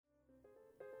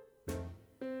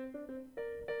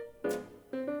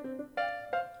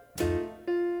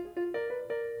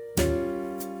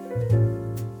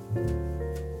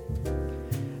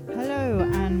Hello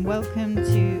and welcome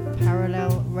to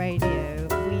Parallel Radio.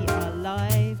 We are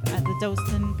live at the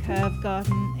Dalston Curve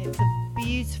Garden. It's a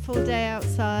beautiful day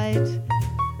outside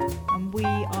and we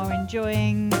are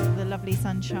enjoying the lovely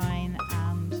sunshine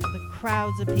and the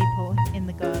crowds of people in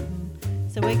the garden.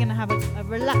 So we're going to have a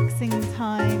relaxing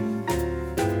time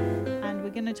and we're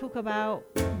going to talk about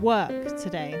work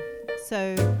today.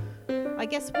 So I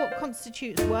guess what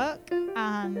constitutes work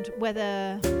and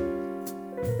whether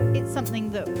it's something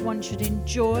that one should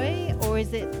enjoy, or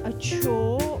is it a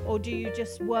chore, or do you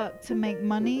just work to make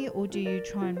money, or do you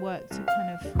try and work to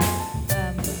kind of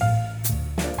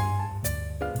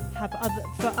have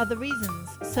other reasons?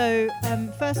 So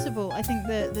first of all, I think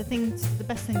the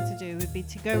best thing to do would be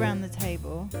to go around the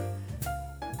table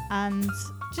and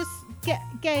just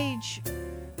gauge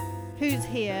who's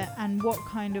here and what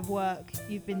kind of work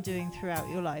you've been doing throughout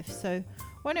your life. So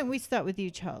why don't we start with you,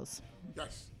 Charles?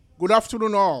 Yes. Good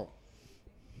afternoon, all.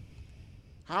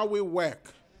 How we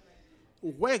work.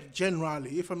 Work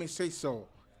generally, if I may say so,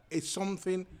 is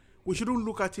something we shouldn't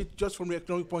look at it just from the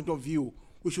economic point of view.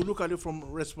 We should look at it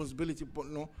from responsibility, but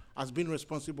as being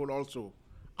responsible also,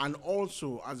 and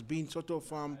also as being sort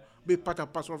of be part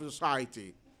and parcel of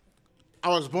society. I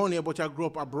was born here, but I grew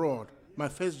up abroad. My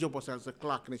first job was as a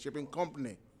clerk in a shipping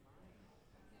company,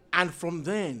 and from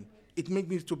then it made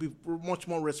me to be much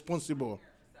more responsible.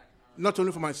 Not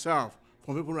only for myself,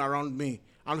 for people around me,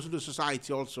 and also the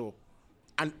society also.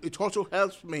 And it also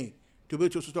helps me to be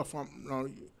able to sort of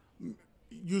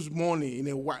use money in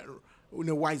a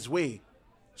wise way,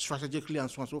 strategically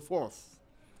and so on and so forth.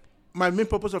 My main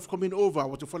purpose of coming over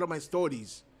was to follow my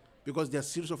studies because there are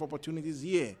series of opportunities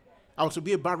here. I was to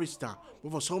be a barrister,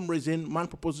 but for some reason, man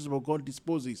proposes but God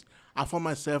disposes. I found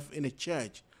myself in a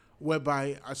church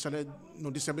whereby I started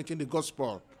disseminating the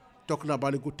gospel, talking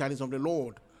about the good tidings of the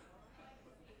Lord.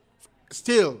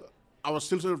 Still, I was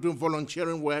still sort of doing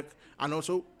volunteering work, and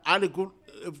also I had a good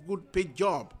paid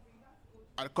job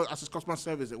as a customer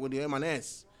service with the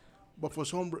M&S. But for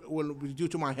some, due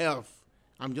to my health,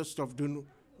 I'm just sort of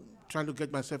trying to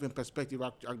get myself in perspective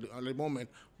at the moment.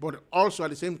 But also at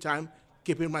the same time,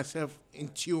 keeping myself in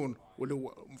tune with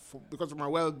because of my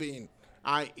well-being,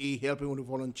 i.e., helping with the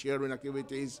volunteering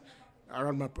activities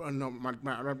around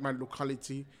my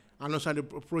locality. And also the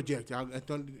project, I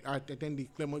attend the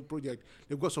Claremont project.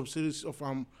 They've got some series of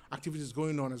activities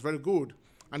going on. It's very good.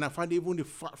 And I find even the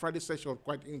Friday session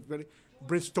quite very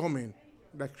brainstorming,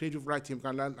 like creative writing.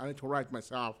 I need to write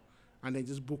myself. And then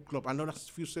just book club. Another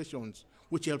few sessions,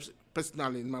 which helps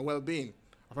personally in my well-being.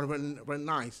 I find it very, very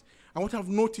nice. And what I've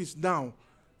noticed now,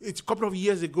 it's a couple of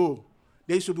years ago,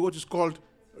 there used to be what is called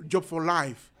Job for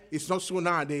Life. It's not so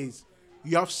nowadays.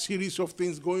 You have series of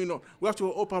things going on. We have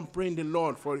to hope and pray in the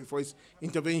Lord for His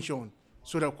intervention,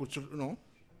 so that we could,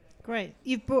 Great.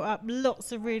 You've brought up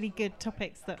lots of really good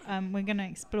topics that we're going to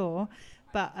explore,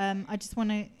 but I just want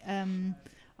to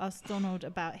ask Donald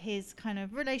about his kind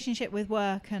of relationship with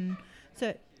work. And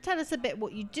so tell us a bit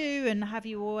what you do, and have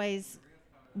you always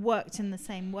worked in the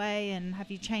same way, and have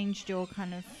you changed your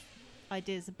kind of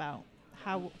ideas about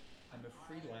how... I'm a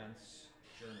freelance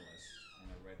journalist.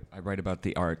 I write about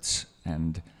the arts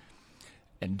and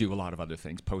do a lot of other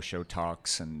things, post-show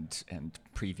talks and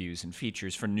previews and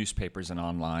features for newspapers and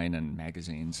online and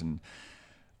magazines. And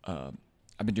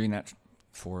I've been doing that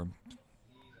for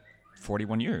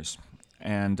 41 years.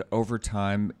 And over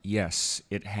time, yes,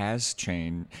 it has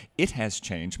changed. It has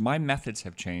changed. My methods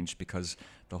have changed because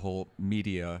the whole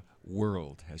media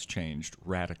world has changed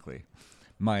radically.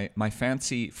 My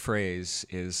fancy phrase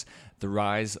is the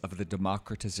rise of the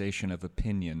democratization of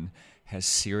opinion has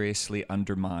seriously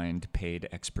undermined paid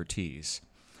expertise.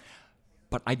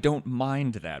 But I don't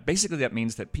mind that. Basically, that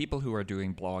means that people who are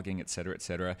doing blogging, et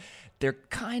cetera, they're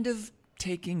kind of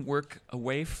taking work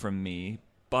away from me,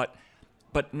 but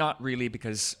not really,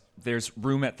 because there's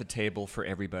room at the table for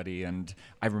everybody. And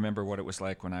I remember what it was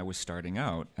like when I was starting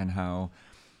out and how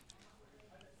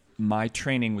my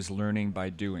training was learning by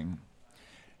doing.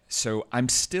 So I'm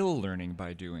still learning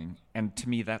by doing, and to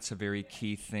me that's a very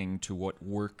key thing to what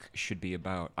work should be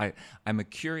about. I'm a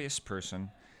curious person,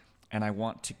 and I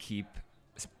want to keep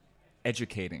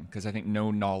educating, because I think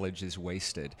no knowledge is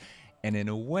wasted. And in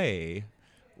a way,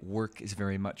 work is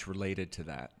very much related to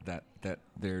that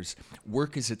there's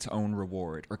work is its own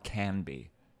reward, or can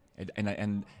be.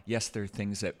 And yes, there are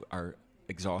things that are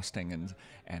exhausting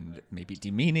and maybe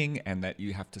demeaning and that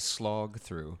you have to slog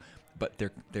through, but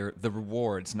they're the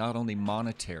rewards, not only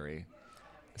monetary,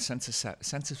 a sense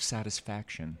of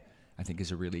satisfaction, I think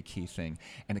is a really key thing.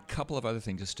 And a couple of other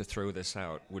things, just to throw this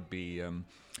out, would be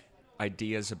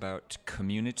ideas about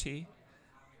community,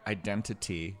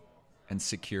 identity, and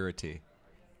security.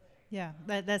 Yeah,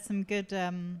 there's some good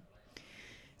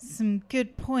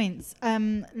points.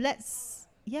 Why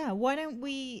don't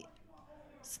we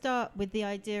start with the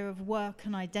idea of work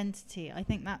and identity? I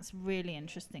think that's really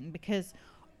interesting because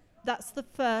that's the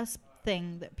first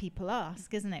thing that people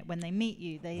ask, isn't it? When they meet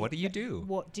you, What do you do?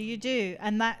 What do you do?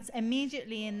 And that's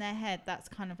immediately in their head. That's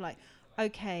kind of like,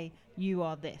 okay, you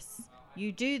are this.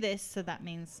 You do this, so that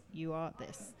means you are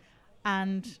this.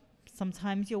 And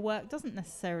sometimes your work doesn't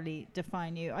necessarily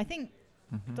define you. I think,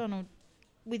 Donald,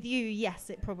 with you,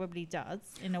 yes, it probably does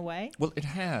in a way. Well, it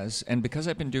has, and because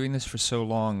I've been doing this for so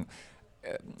long,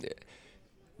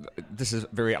 this is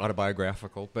very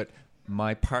autobiographical, but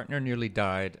my partner nearly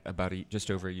died about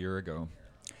just over a year ago,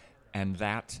 and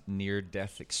that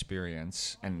near-death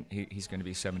experience, and he's going to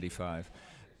be 75,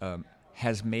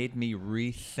 has made me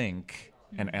rethink,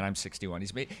 and I'm 61,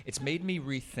 it's made me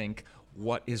rethink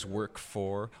what is work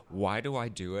for, why do I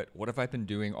do it, what have I been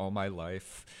doing all my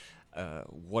life,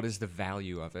 what is the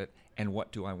value of it, and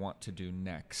what do I want to do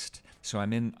next? So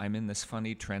I'm in this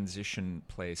funny transition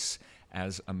place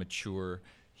as a mature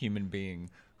human being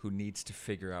who needs to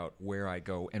figure out where I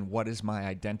go and what is my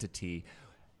identity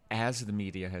as the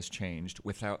media has changed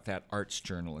without that arts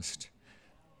journalist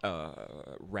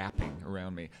wrapping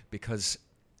around me, because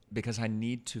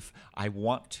I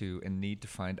want to and need to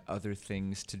find other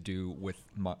things to do with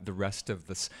the rest of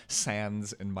the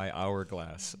sands in my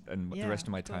hourglass and the rest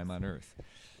of my time on Earth.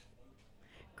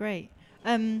 Great.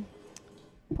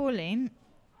 Pauline,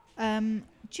 do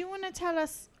you want to tell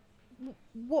us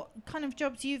what kind of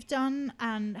jobs you've done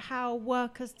and how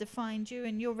work has defined you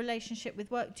and your relationship with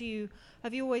work?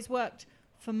 Have you always worked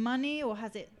for money, or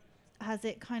has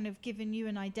it kind of given you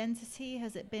an identity?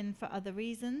 Has it been for other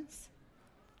reasons?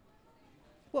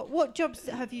 What jobs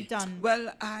have you done?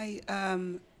 Well, I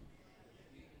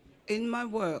in my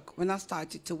work, when I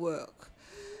started to work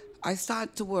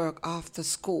after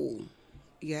school,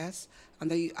 yes,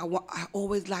 and I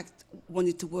always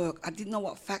wanted to work. I didn't know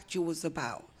what factory was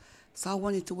about. So I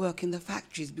wanted to work in the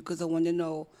factories because I want to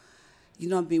know,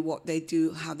 what they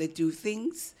do, how they do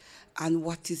things, and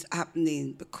what is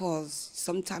happening. Because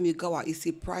sometimes you go out, you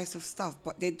see price of stuff,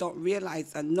 but they don't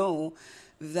realize and know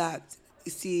that,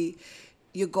 you see,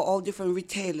 you got all different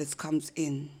retailers comes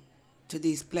in to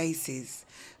these places.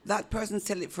 That person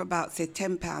sell it for about, say,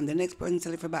 £10. The next person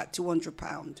sell it for about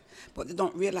 £200. But they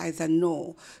don't realize and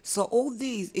know. So all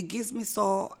these, it gives me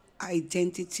so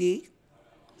identity.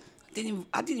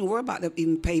 I didn't worry about the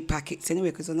even pay packets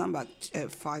anyway, because I'm about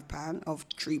 £5 or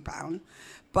 £3.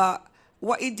 But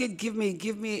what it did give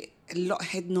me a lot of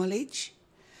head knowledge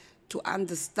to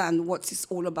understand what it's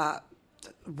all about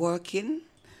working,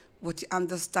 what to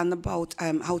understand about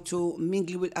how to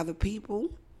mingle with other people,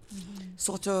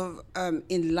 sort of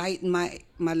enlighten my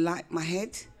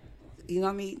head. You know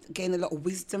what I mean? Gain a lot of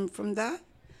wisdom from that,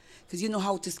 because you know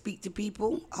how to speak to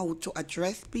people, how to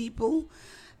address people,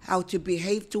 how to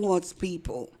behave towards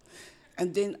people.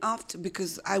 And then after,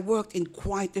 because I worked in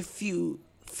quite a few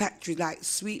factories, like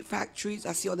sweet factories.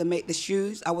 I see how they make the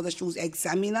shoes. I was a shoes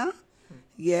examiner.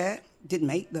 Yeah, didn't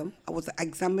make them. I was an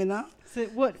examiner. So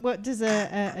what does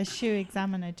a shoe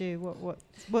examiner do?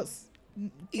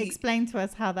 Explain to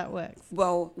us how that works.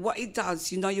 Well, what it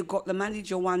does, you got the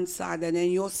manager one side and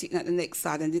then you're sitting at the next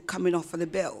side and they're coming off of the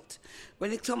belt. When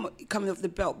they coming off the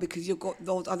belt, because you've got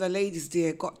those other ladies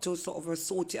there, got to sort of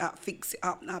sort it out, fix it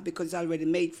up now, because it's already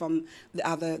made from the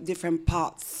other different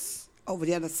parts over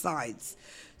the other sides.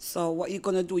 So what you're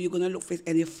going to do, you're going to look for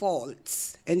any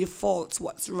faults,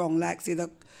 what's wrong, like say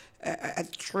a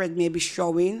thread may be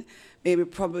showing, maybe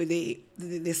probably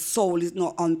the sole is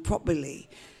not on properly.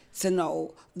 So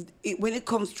no, when it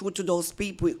comes through to those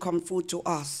people, it comes through to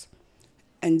us.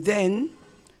 And then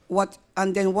what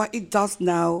it does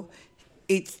now,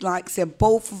 it's like, say,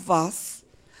 both of us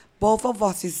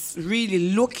is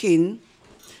really looking,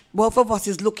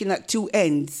 at two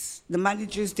ends. The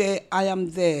manager is there, I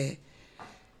am there.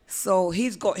 So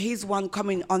he's got his one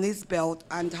coming on his belt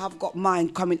and I've got mine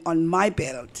coming on my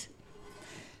belt.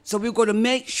 So we've got to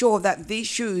make sure that these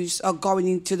shoes are going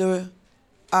into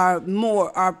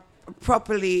are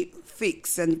properly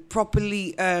fixed and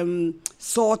properly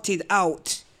sorted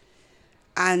out.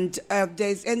 And if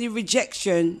there's any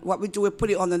rejection, what we do, we put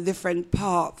it on a different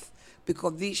path,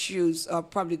 because these shoes are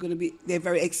probably going to be, they're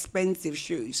very expensive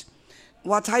shoes.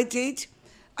 What I did,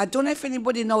 I don't know if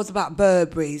anybody knows about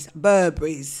Burberry's,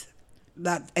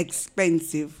 that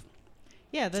expensive.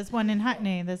 Yeah, there's one in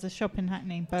Hackney. There's a shop in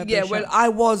Hackney. Burberry Yeah, well, shop. I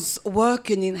was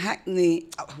working in Hackney.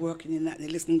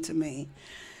 Listen to me.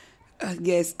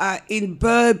 Yes, in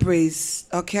Burberry's,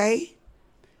 okay?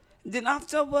 Then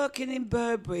after working in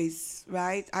Burberry's,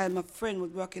 right, my friend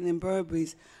was working in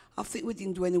Burberry's. I think we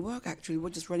didn't do any work, actually. We were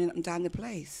just running up and down the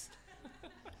place.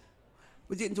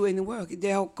 We didn't do any work.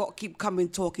 They all keep coming,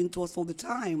 talking to us all the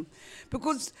time.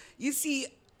 Because, you see,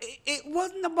 it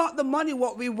wasn't about the money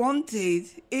what we wanted.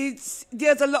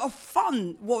 There's a lot of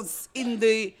fun was in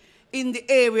the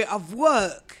area of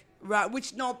work, right?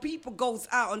 Which now people goes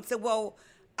out and say, well,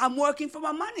 I'm working for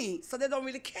my money, so they don't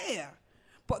really care.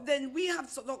 But then we have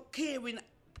sort of caring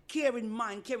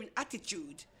mind, caring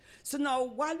attitude. So now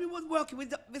while we was working, we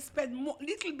spent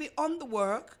little bit on the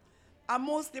work, and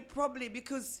mostly probably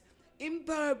because in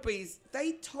Burberry's,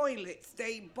 they toilets,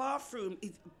 they bathroom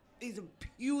is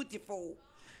beautiful.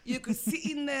 You could sit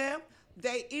in there.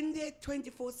 They in there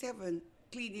 24/7,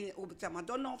 cleaning it all the time. I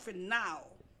don't know for now,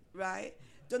 right?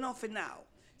 Don't know for now.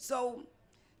 So,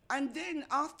 and then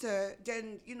after,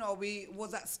 we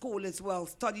was at school as well,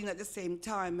 studying at the same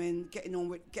time and getting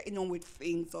on with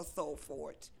things or so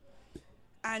forth.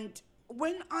 And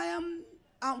when I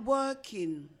am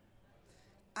working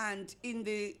and in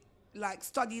the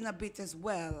studying a bit as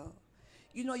well,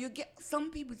 you get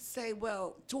some people say,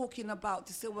 well, do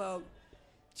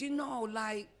you know,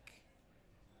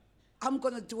 I'm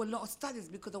going to do a lot of studies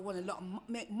because I want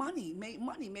make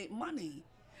money.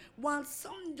 While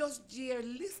some just here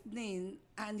listening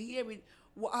and hearing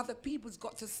what other people's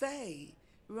got to say,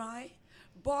 right?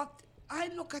 But I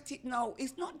look at it now,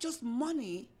 it's not just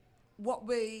money. What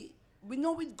we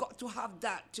know we've got to have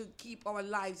that to keep our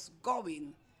lives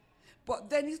going. But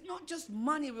then it's not just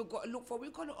money we've got to look for.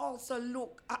 We've got to also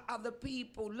look at other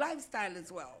people's lifestyle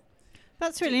as well.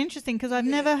 That's really interesting because I've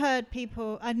never heard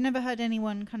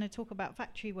anyone kind of talk about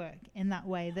factory work in that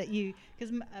way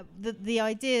because the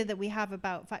idea that we have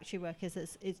about factory work is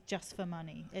it's just for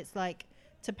money. It's like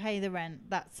to pay the rent,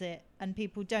 that's it. And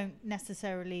people don't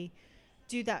necessarily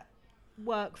do that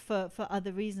work for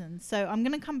other reasons. So I'm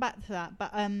going to come back to that.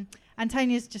 But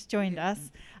Antonia's just joined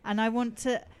us and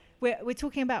we're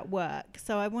talking about work.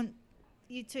 So I want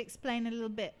you to explain a little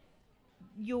bit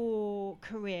your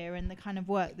career and the kind of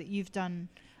work that you've done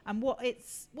and what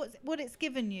it's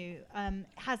given you.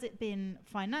 Has it been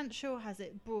financial? Has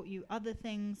it brought you other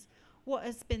things? What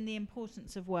has been the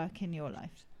importance of work in your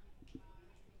life?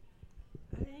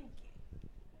 I think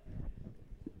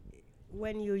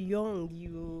when you're young,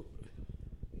 you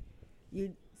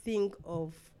think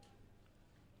of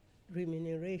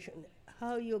remuneration,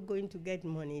 how you're going to get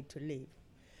money to live.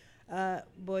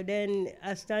 But then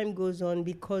as time goes on,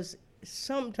 because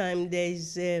sometimes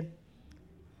there's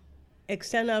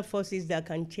external forces that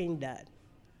can change that,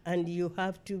 and you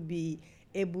have to be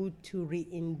able to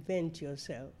reinvent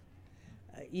yourself,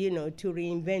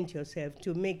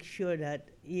 to make sure that,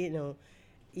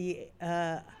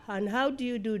 and how do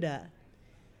you do that?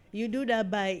 You do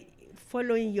that by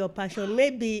following your passion.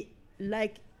 Maybe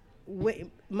like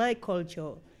my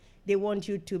culture, they want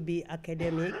you to be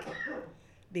academic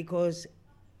because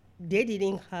they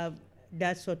didn't have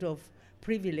that sort of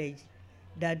privilege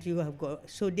that you have got.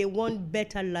 So they want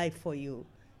better life for you,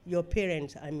 your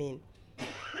parents, I mean.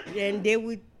 And they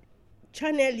would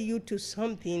channel you to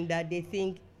something that they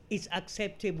think is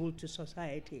acceptable to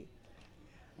society.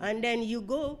 And then you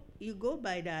go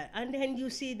by that, and then you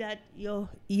see that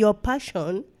your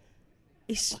passion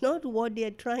is not what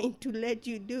they're trying to let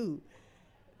you do.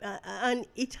 And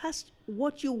it has,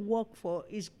 what you work for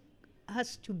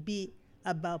has to be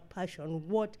about passion,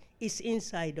 what is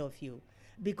inside of you.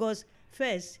 Because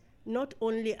first, not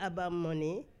only about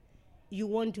money, you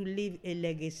want to leave a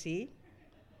legacy,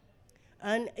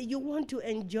 and you want to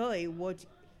enjoy what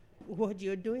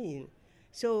you're doing.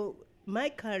 So my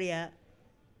career,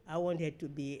 I wanted to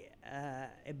be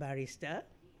a barrister.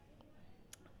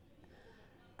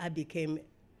 I became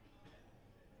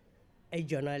a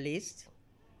journalist.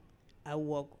 I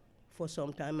worked for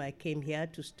some time. I came here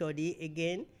to study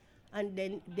again. And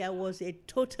then there was a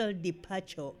total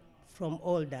departure from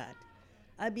all that.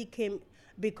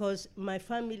 Because my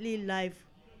family life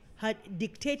had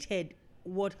dictated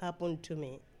what happened to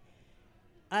me,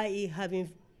 i.e.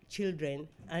 having children,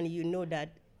 and you know that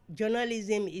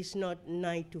journalism is not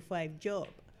 9-to-5 job,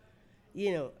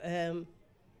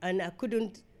 and I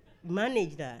couldn't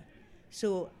manage that.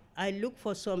 So I looked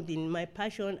for something. My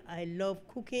passion, I love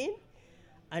cooking,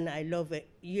 and I love,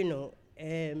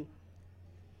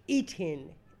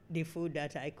 eating the food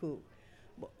that I cook.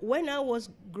 But when I was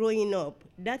growing up,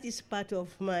 that is part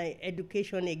of my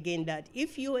education again, that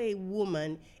if you're a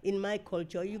woman in my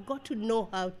culture, you got to know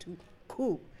how to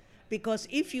cook. Because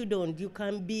if you don't, you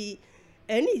can be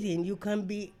anything. You can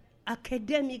be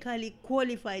academically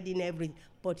qualified in everything.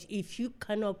 But if you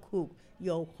cannot cook,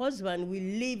 your husband will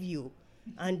leave you.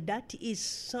 And that is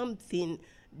something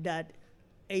that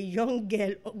a young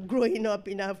girl growing up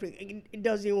in Africa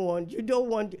doesn't want. You don't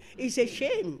want. It's a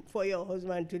shame for your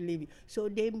husband to leave you. So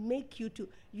they make you to.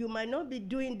 You might not be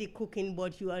doing the cooking,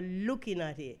 but you are looking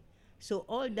at it. So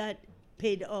all that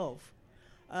paid off.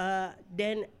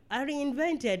 Then I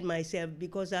reinvented myself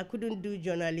because I couldn't do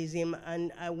journalism,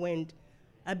 and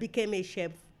I became a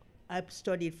chef. I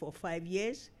studied for 5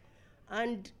 years,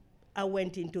 and I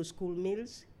went into school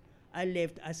meals. I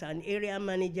left as an area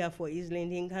manager for East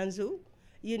London Council,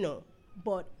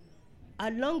 but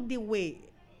along the way,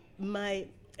 my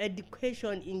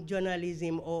education in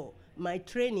journalism or my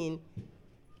training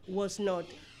was not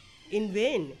in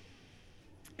vain.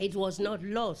 It was not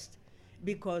lost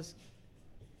because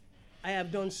I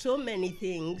have done so many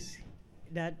things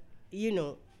that,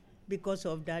 because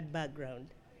of that background,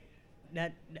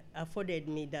 that afforded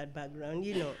me that background,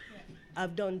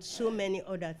 I've done so many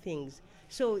other things.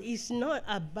 So it's not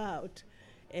about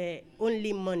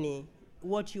only money,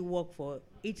 what you work for.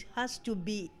 It has to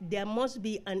be, there must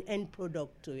be an end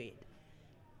product to it.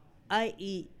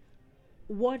 I.e.,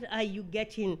 what are you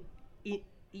getting,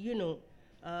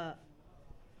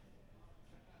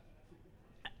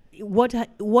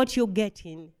 what you're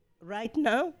getting right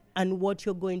now and what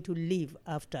you're going to live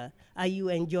after. Are you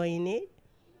enjoying it?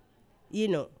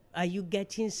 Are you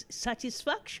getting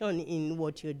satisfaction in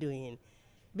what you're doing?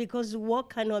 Because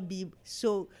work cannot be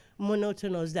so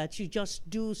monotonous that you just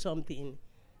do something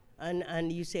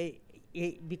and you say,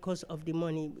 because of the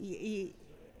money.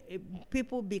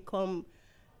 People become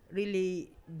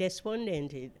really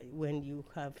despondent when you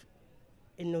have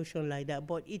a notion like that.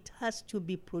 But it has to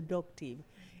be productive.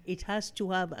 It has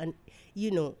to have a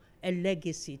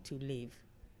legacy to leave.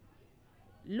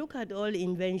 Look at all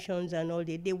inventions and all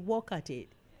they work at it.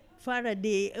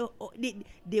 Faraday,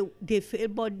 they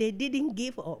failed, but they didn't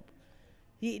give up.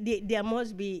 There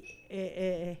must be,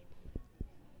 I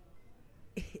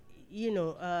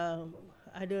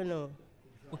don't know.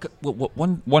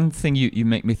 Well, one thing you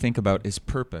make me think about is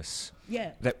purpose.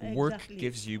 Yeah, that exactly. Work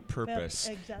gives you purpose,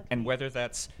 exactly. And whether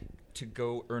that's to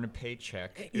go earn a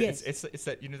paycheck. Yes. It's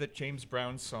that that James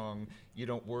Brown song. You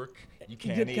don't work, you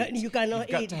can't eat. You cannot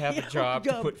You've got eat. to have a job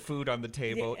to put food on the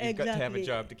table. Yeah, You've got to have a exactly.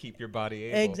 job to keep your body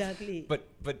able. Exactly.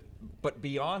 But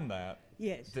beyond that,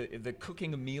 yes, the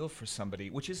cooking a meal for somebody,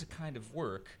 which is a kind of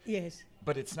work. Yes.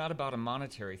 But it's not about a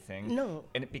monetary thing. No.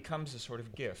 And it becomes a sort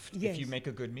of gift Yes. if you make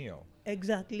a good meal.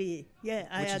 Exactly. Yeah,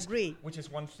 I agree. Which is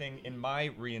one thing in my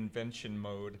reinvention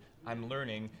mode. I'm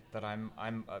learning that I'm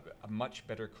a much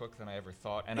better cook than I ever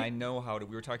thought, and I know how to.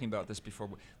 We were talking about this before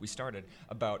we started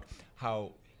about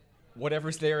how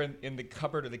whatever's there in the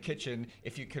cupboard or the kitchen,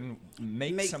 if you can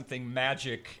make something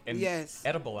magic and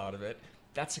edible out of it,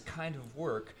 that's a kind of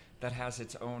work that has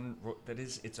its own Yeah,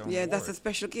 reward. that's a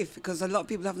special gift because a lot of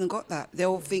people haven't got that. They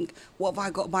all think, what have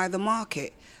I got by the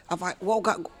market?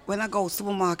 When I go to the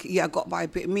supermarket, I got to buy a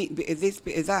bit of meat, bit of this,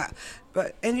 bit of that.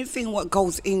 But anything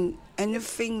what's in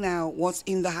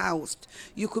the house,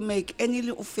 you can make any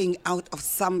little thing out of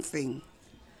something.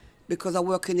 Because I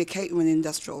work in the catering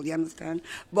industrial, you understand?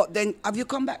 But then, have you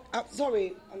come back?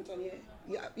 Sorry, Antonia.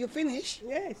 You finished?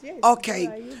 Yes.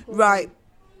 Okay, right.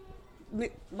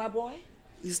 My boy?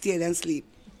 You stay there and sleep.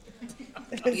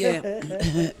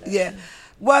 Yeah. Yeah.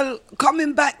 Well,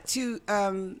 coming back to,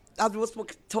 I was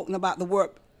talking about the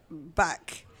work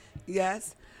back,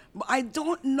 yes? But I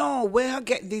don't know where I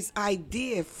get this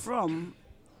idea from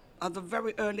at a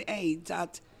very early age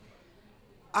that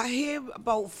I hear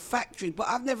about factories, but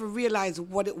I've never realized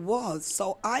what it was.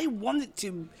 So I wanted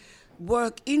to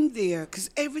work in there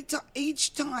because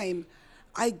each time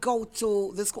I go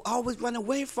to the school, I always run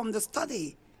away from the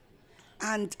study.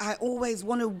 And I always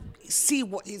want to see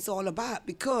what it's all about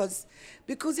because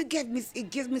it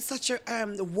gives me such a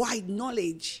wide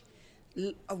knowledge,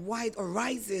 a wide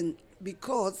horizon.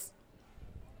 Because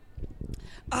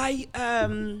I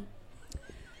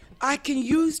can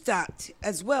use that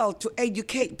as well to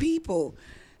educate people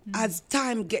as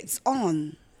time gets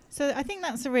on. So I think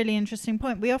that's a really interesting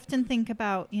point. We often think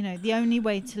about, the only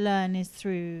way to learn is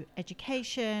through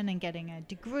education and getting a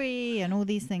degree and all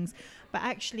these things. But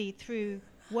actually through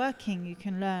working, you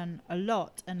can learn a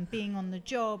lot, and being on the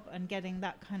job and getting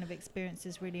that kind of experience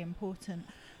is really important.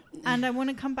 And I want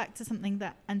to come back to something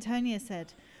that Antonia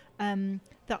said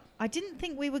that I didn't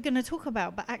think we were going to talk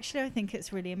about, but actually I think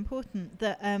it's really important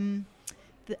that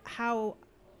how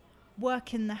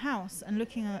work in the house and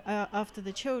looking after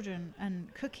the children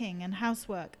and cooking and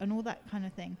housework and all that kind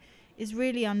of thing is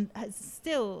really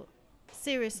still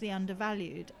seriously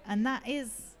undervalued, and that is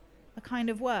a kind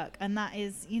of work, and that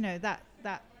is,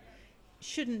 that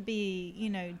shouldn't be,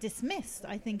 dismissed.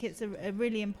 I think it's a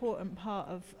really important part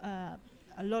of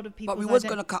a lot of people. But I was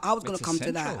going to come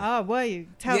to that. Oh, were you?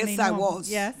 Tell me Yes, I more.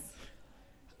 was. Yes.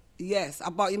 Yes,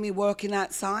 about you mean working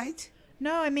outside?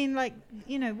 No, I mean, like,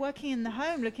 working in the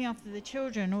home, looking after the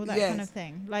children, all that kind of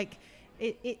thing. Like,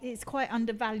 it's quite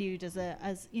undervalued as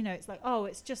it's like, oh,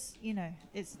 it's just,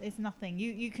 it's nothing.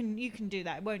 You can do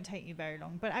that. It won't take you very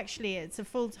long. But actually, it's a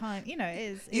full time.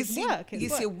 It's work.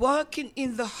 See, working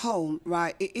in the home,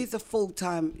 right? It is a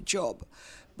full-time job,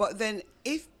 but then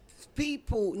if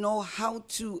people know how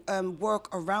to work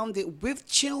around it with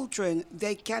children,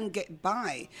 they can get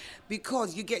by,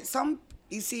 because you get some.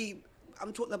 You see,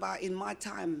 I'm talking about in my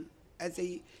time as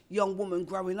a young woman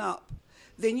growing up.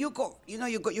 Then you got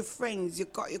your friends, you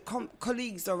got your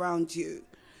colleagues around you,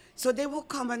 so they will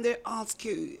come and they ask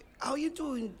you, "How are you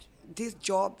doing this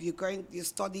job? You're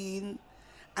studying,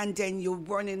 and then you're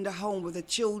running the home with the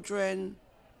children,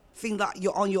 think that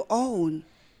you're on your own."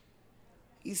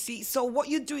 You see, so what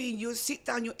you're doing, you sit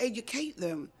down, you educate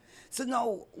them. So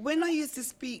now, when I used to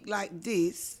speak like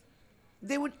this,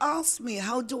 they would ask me,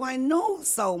 how do I know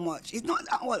so much? It's not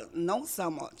that I know so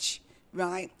much,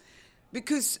 right?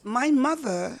 Because my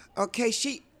mother, okay,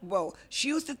 she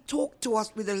used to talk to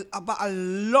us about a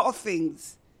lot of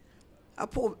things.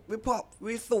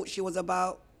 We thought she was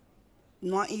about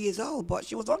 90 years old, but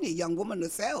she was only a young woman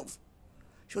herself.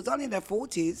 She was only in her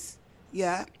 40s,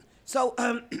 yeah. So,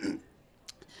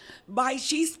 by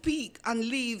she speak and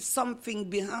leave something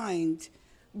behind,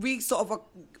 we sort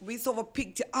of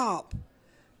picked it up,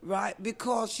 right?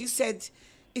 Because she said,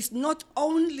 it's not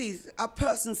only a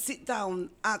person sit down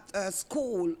at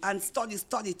school and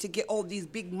study to get all these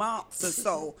big marks or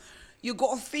so. You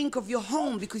got to think of your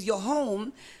home, because your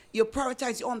home, you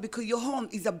prioritize your home, because your home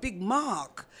is a big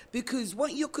mark. Because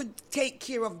when you could take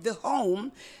care of the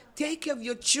home, take care of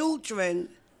your children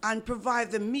and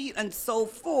provide the meat and so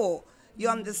forth, you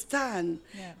understand?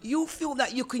 Yeah. You feel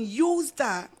that you can use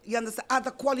that, you understand, as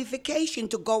a qualification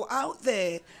to go out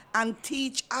there and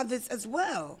teach others as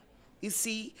well. You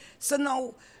see? So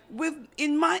now,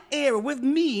 in my era, with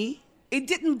me, it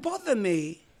didn't bother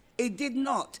me. It did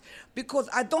not. Because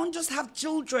I don't just have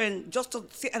children just to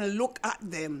sit and look at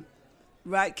them.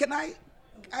 Right? Can I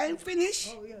finish?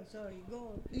 Oh, yeah, sorry. Go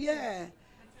on. Yeah.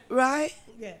 Right?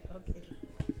 Yeah, okay.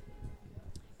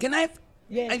 Can I?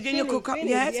 Yes, and then you could come. finish.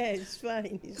 Yes? Yeah, it's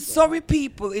fine. It's Sorry,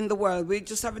 people in the world. We're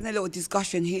just having a little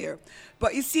discussion here.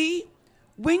 But you see,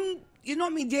 when, you know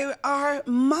what I mean, there are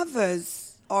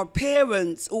mothers or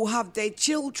parents who have their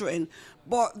children,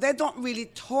 but they don't really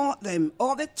taught them.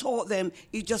 All they taught them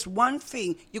is just one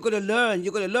thing. You're going to learn,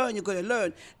 you're going to learn, you're going to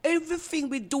learn. Everything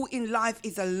we do in life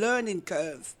is a learning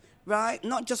curve, right?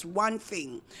 Not just one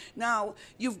thing. Now,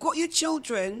 you've got your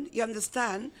children, you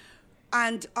understand,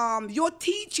 and you're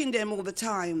teaching them all the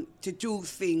time to do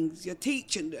things. You're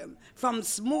teaching them from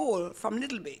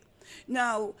little bit.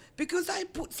 Now, because I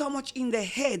put so much in their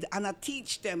head and I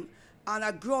teach them and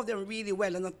I grow them really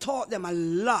well and I taught them a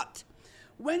lot,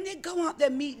 when they go out there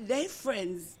meet their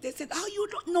friends, they said, "Oh, you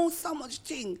don't know so much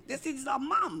thing." They said, "It's our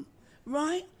mom,"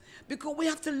 right? Because we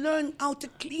have to learn how to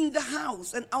clean the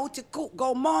house and how to cook,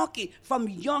 go market from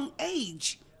young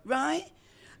age, right?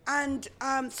 And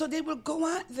so they will go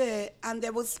out there and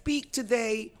they will speak to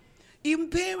their even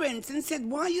parents and said,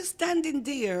 "Why are you standing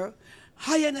there,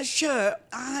 high in a shirt,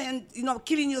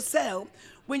 killing yourself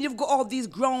when you've got all these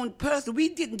grown persons?" We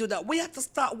didn't do that. We had to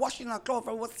start washing our clothes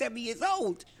when we were 7 years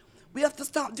old. We have to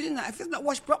start doing that. If it's not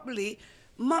washed properly,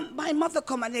 my mother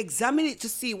come and examine it to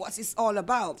see what it's all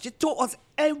about. She taught us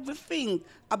everything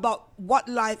about what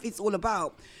life is all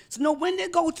about. So now when they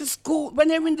go to school, when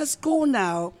they're in the school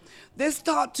now, they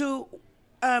start to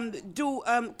do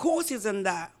courses and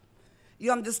that.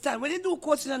 You understand? When they do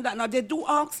courses and that, now they do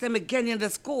ask them again in the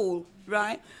school,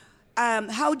 right?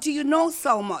 How do you know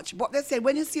so much? But they say,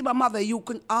 when you see my mother, you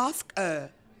can ask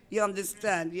her. You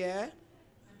understand, yeah?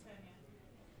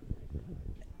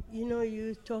 You know,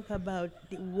 you talk about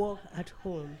the work at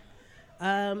home.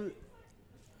 I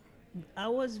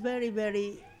was very,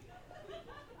 very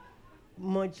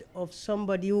much of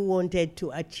somebody who wanted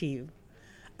to achieve.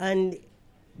 And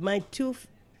my two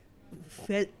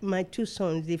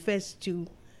sons, the first two,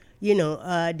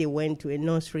 they went to a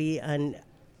nursery, and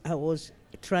I was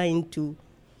trying to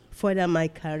further my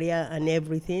career and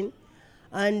everything.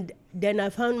 And then I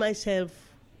found myself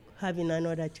having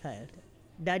another child.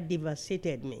 That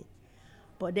devastated me.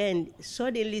 But then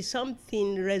suddenly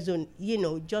something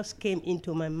just came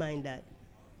into my mind that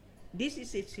this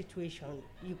is a situation.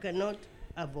 You cannot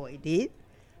avoid it.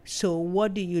 So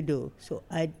what do? So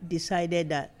I decided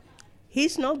that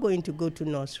he's not going to go to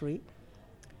nursery.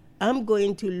 I'm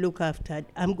going to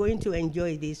I'm going to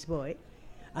enjoy this boy.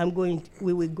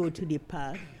 We will go to the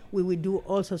park. We will do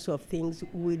all sorts of things.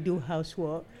 We will do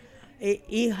housework.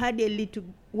 He had a little,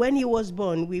 when he was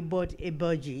born, we bought a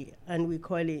budgie, and we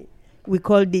call the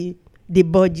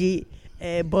budgie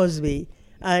Busby.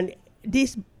 And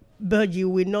this budgie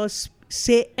will not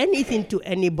say anything to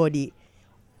anybody,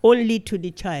 only to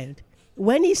the child.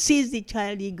 When he sees the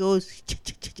child, he goes,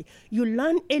 you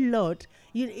learn a lot.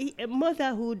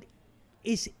 Motherhood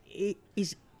is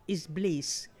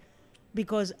bliss,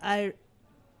 because I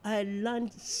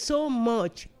learned so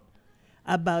much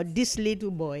about this little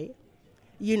boy,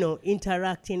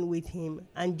 interacting with him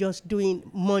and just doing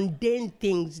mundane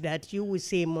things that you would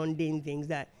say mundane things,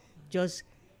 that just,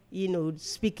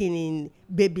 speaking in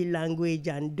baby language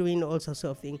and doing all sorts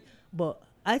of things. But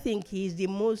I think he's the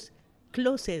most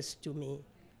closest to me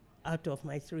out of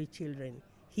my 3 children.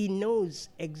 He knows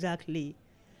exactly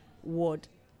what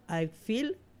I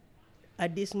feel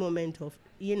at this moment of,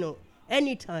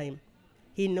 anytime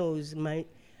he knows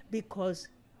because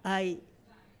I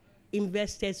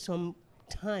invested some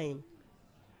time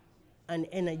and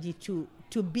energy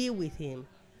to be with him.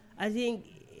 I think,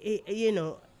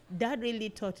 that really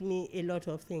taught me a lot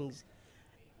of things.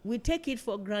 We take it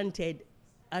for granted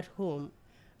at home,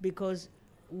 because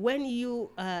when you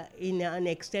are in an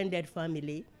extended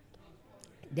family,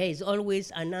 there is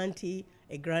always an auntie,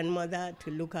 a grandmother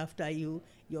to look after you.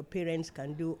 Your parents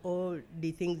can do all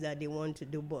the things that they want to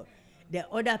do, but there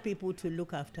are other people to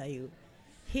look after you.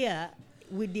 Here,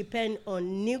 we depend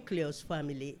on nucleus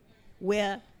family,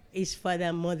 where is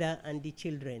father, mother, and the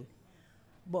children.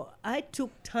 But I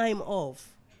took time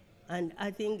off, and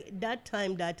I think that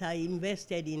time that I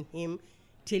invested in him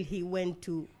till he went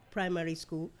to primary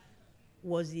school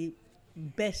was the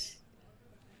best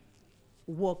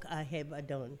work I ever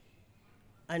done.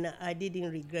 And I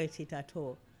didn't regret it at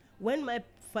all. When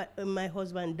my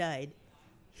husband died,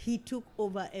 he took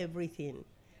over everything.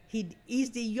 He's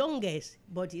the youngest,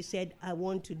 but he said, I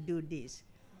want to do this.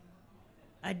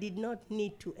 I did not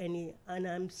need to and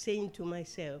I'm saying to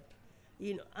myself,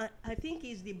 I think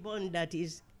it's the bond that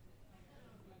is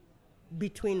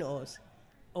between us,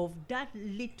 of that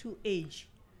little age.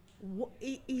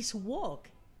 It's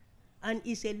work, and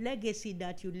it's a legacy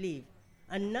that you leave.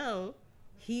 And now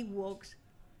he works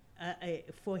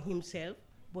for himself,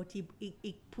 but he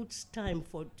puts time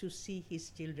to see his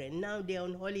children. Now they're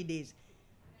on holidays.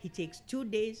 He takes 2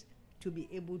 days to be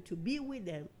able to be with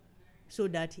them so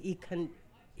that he can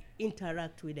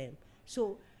interact with them.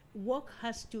 So work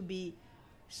has to be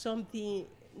something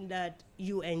that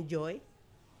you enjoy,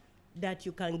 that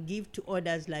you can give to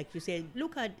others. Like you said,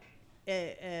 look at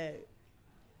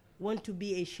want to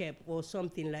be a chef or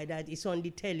something like that. It's on the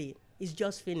telly. It's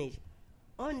just finished.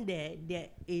 On there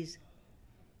is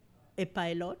a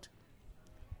pilot,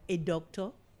 a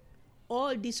doctor.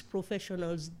 All these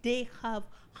professionals, they have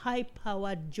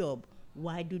high-powered job.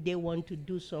 Why do they want to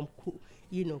do some,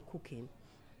 cooking?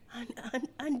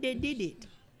 And they did it.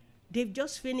 They've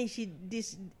just finished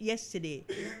this yesterday.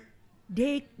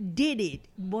 They did it,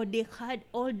 but they had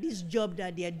all this job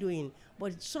that they are doing.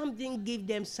 But something gave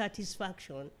them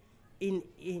satisfaction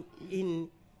in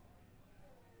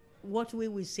what we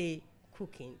will say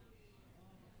cooking.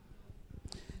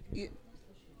 Yeah.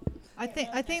 I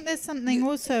think there's something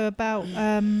also about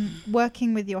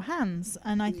working with your hands,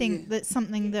 and I think that's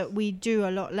something that we do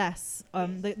a lot less.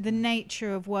 The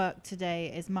nature of work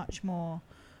today is much more,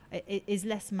 is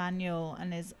less manual,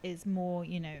 and is more,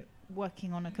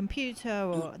 working on a computer,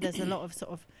 or there's a lot of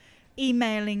sort of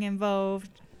emailing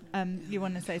involved. You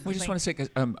want to say something? We just want to say, 'cause,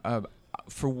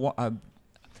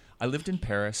 I lived in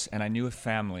Paris, and I knew a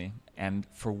family, and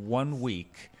for 1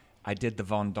 week I did the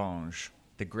vendange,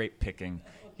 the grape picking,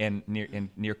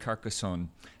 near Carcassonne.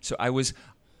 So I was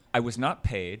not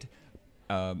paid,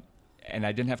 and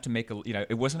I didn't have to make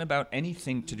it wasn't about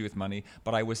anything to do with money,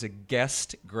 but I was a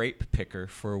guest grape picker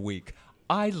for a week.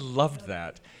 I loved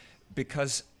that,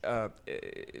 because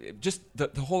just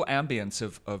the whole ambience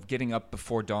of getting up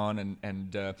before dawn,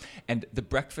 and the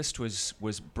breakfast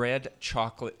was bread,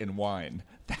 chocolate, and wine.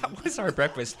 That was our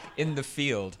breakfast in the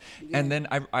field. Yeah. And then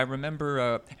I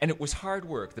remember, and it was hard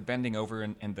work, the bending over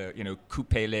and the,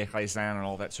 couper les raisins and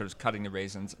all that sort of cutting the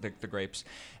raisins, the grapes.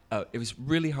 It was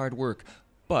really hard work.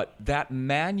 But that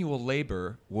manual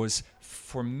labor was,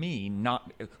 for me,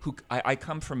 I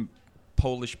come from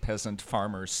Polish peasant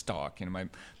farmer stock,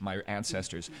 my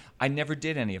ancestors. I never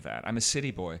did any of that. I'm a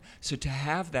city boy. So to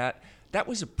have that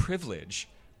was a privilege,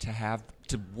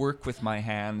 to work with my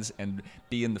hands and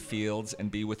be in the fields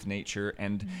and be with nature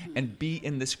and be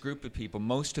in this group of people,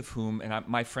 most of whom, and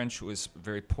my French was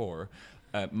very poor.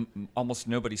 Almost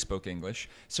nobody spoke English,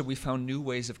 so we found new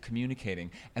ways of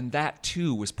communicating, and that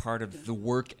too was part of the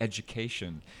work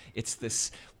education. It's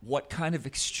this: what kind of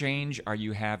exchange are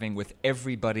you having with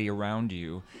everybody around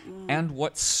you, and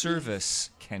what service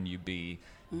can you be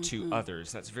to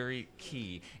others? That's very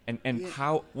key. And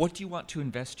what do you want to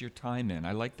invest your time in?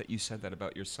 I like that you said that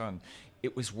about your son.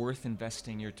 It was worth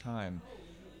investing your time.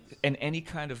 And any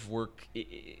kind of work,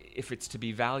 if it's to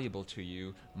be valuable to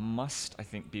you, must, I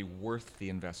think, be worth the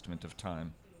investment of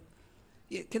time.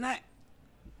 Yeah, can I?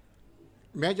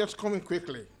 May I just come in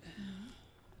quickly?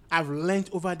 I've learned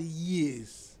over the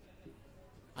years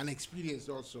and experienced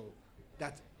also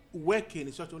that working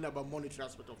is not only about monetary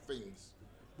aspect of things,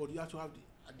 but you have to have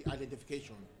the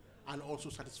identification and also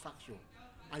satisfaction.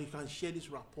 And you can share this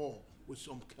rapport with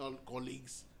some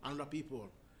colleagues and other people.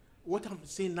 What I'm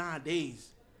seeing nowadays,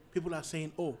 people are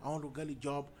saying, oh, I want to get a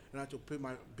job and I have to pay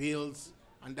my bills,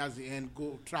 and that's the end,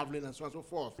 go traveling and so on and so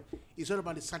forth. It's not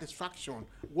about the satisfaction,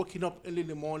 waking up early in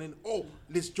the morning, oh,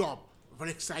 this job,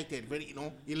 very excited, very,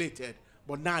 elated.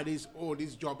 But nowadays, oh,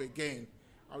 this job again.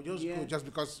 I'll just go just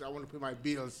because I want to pay my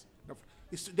bills.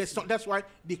 That's why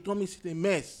the economy is in a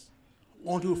mess.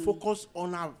 Until we focus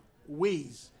on our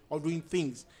ways of doing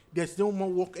things, there's no more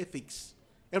work ethics.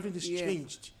 Everything is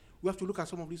changed. We have to look at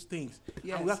some of these things.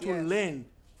 And we have to learn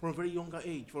from a very younger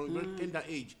age, from a very tender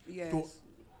age, to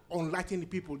enlighten the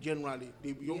people generally,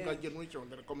 the younger generation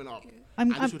that are coming up.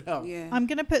 And this would help. I'm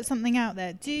going to put something out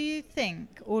there. Do you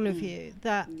think, all of you,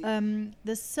 that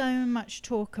there's so much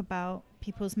talk about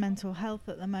people's mental health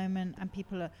at the moment, and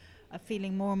people are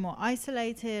feeling more and more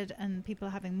isolated, and people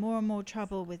are having more and more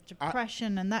trouble with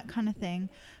depression and that kind of thing,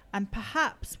 and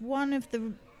perhaps one of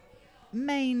the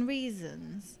main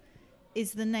reasons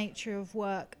is the nature of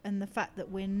work and the fact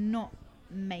that we're not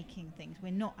making things,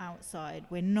 we're not outside,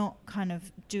 we're not kind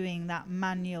of doing that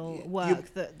manual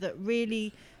work that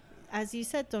really, as you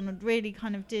said, Donald, really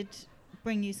kind of did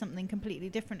bring you something completely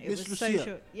different. It was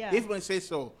social. If I say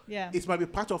so, it might be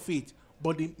part of it,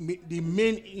 but the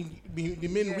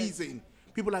main reason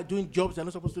people are doing jobs they're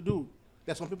not supposed to do.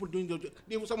 There's some people doing jobs.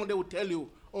 Someone they will tell you,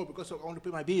 oh, because I want to pay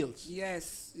my bills.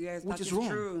 Yes, which is wrong.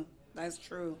 True. That's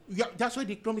true. Yeah, that's why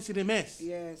the economy is in a mess.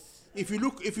 Yes. If you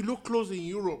look closely in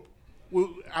Europe,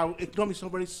 our economy is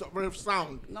not very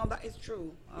sound. No, that is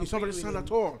true. It's not very sound at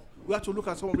all. We have to look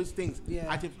at some of these things.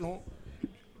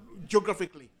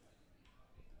 Geographically.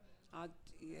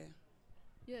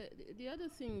 The other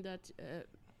thing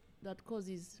that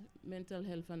causes mental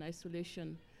health and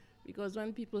isolation, because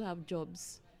when people have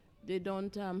jobs, they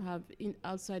don't have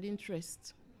outside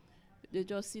interests. They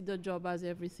just see the job as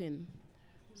everything.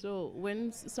 So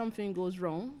when something goes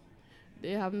wrong,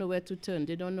 they have nowhere to turn.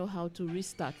 They don't know how to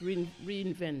restart,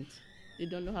 reinvent. They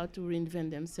don't know how to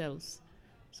reinvent themselves.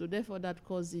 So therefore that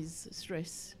causes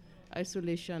stress,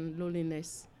 isolation,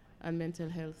 loneliness, and mental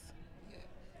health.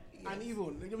 And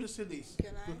even, let me just say this.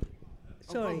 Can I?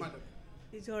 Sorry.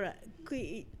 It's all right.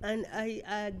 And I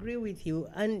agree with you.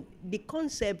 And the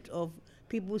concept of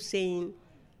people saying,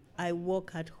 I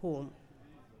work at home,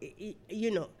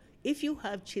 if you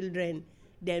have children,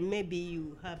 then maybe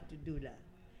you have to do that.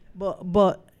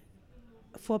 But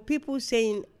for people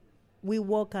saying we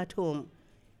work at home,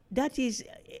 that is,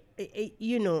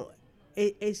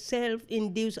 a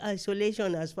self-induced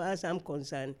isolation as far as I'm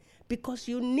concerned, because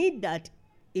you need that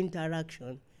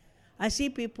interaction. I see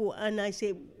people and I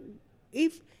say,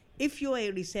 if you're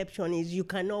a receptionist, you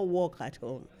cannot work at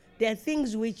home. There are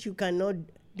things which you cannot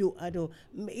do at home.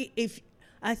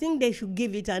 I think they should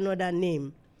give it another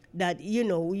name, that,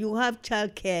 you have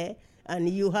childcare and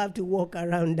you have to walk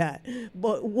around that.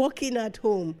 But working at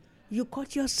home, you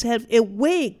cut yourself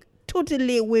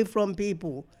totally away from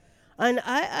people. And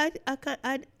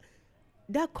that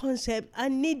concept, I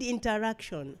need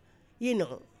interaction.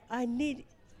 I need...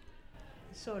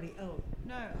 Sorry, oh.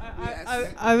 No,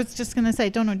 I was just going to say,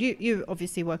 Donald, you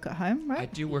obviously work at home, right? I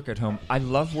do work at home. I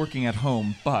love working at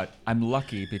home, but I'm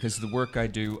lucky because the work I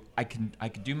do, I can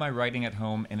do my writing at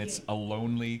home, and it's a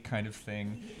lonely kind of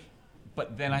thing.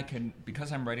 But then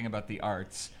because I'm writing about the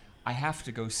arts, I have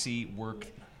to go see work.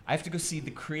 I have to go see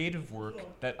the creative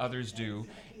work that others do,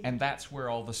 and that's where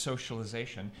all the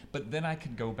socialization. But then I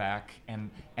can go back and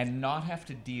not have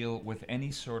to deal with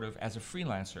any sort of, as a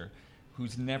freelancer,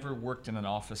 who's never worked in an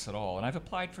office at all. And I've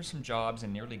applied for some jobs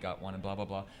and nearly got one and blah, blah,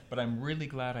 blah. But I'm really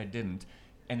glad I didn't.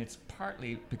 And it's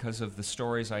partly because of the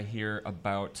stories I hear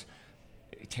about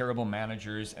terrible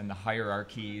managers and the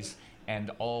hierarchies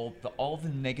and all the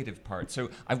negative parts. So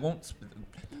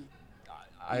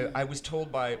I was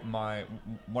told by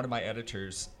one of my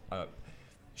editors,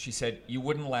 she said, you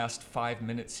wouldn't last 5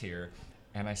 minutes here.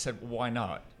 And I said, why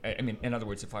not? I mean, in other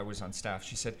words, if I was on staff,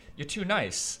 she said, you're too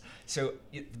nice. So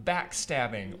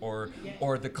backstabbing or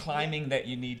the climbing that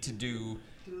you need to do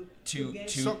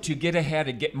to get ahead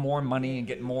and get more money and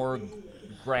get more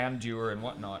grandeur and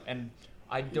whatnot. And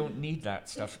I don't need that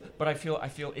stuff. But I feel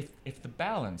if the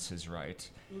balance is right,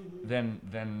 then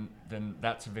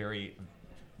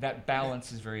that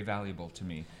balance is very valuable to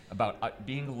me, about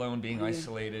being alone, being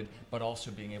isolated, but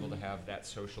also being able to have that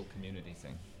social community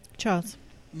thing. Charles.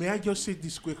 May I just say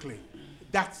this quickly?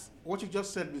 That's what you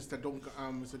just said, Mr.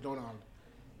 Donald.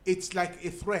 It's like a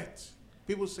threat.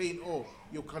 People saying, "Oh,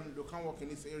 you can't work in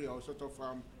this area," or sort of,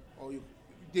 or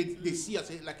they see us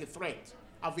like a threat.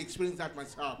 I've experienced that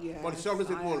myself. Yes, but some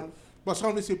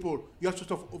of these people, you have to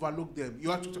sort of overlook them. You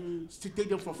have to take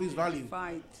them for face value.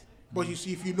 Right. But you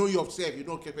see, if you know yourself, you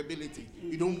know capability.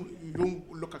 You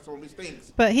don't look at some of these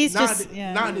things. But he's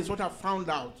nowadays what I found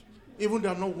out. Even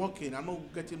though I'm not working, I'm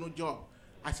not getting no job,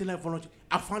 I still like volunteer.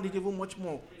 I found it even much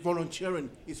more. Volunteering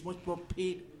is much more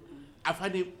paid. I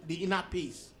find the inner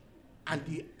peace, and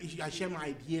I share my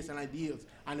ideas and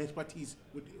expertise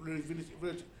with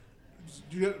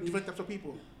different types of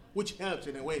people, which helps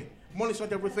in a way. Money is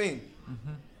not everything.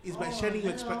 It's by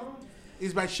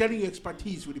sharing your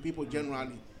expertise with the people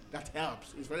generally that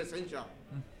helps. It's very essential.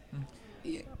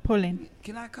 Yeah. Pauline.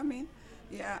 Can I come in?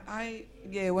 Yeah, I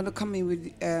want to come in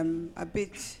with a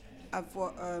bit of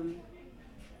what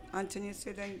Anthony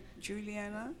said and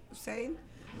Juliana saying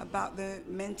about the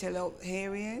mental health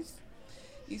areas.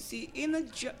 You see, in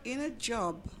a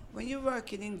job, when you're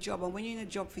working in a job and when you're in a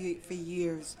job for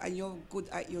years and you're good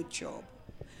at your job,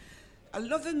 a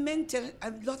lot of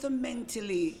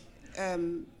mentally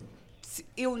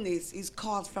illness is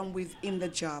caused from within the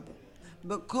job,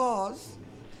 because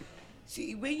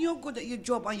see, when you're good at your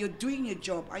job and you're doing your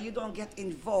job and you don't get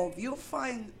involved, you'll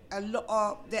find a lot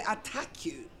of, they attack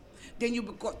you. Then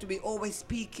you've got to be always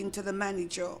speaking to the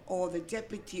manager or the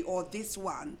deputy or this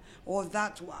one or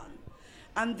that one.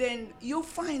 And then you'll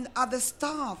find other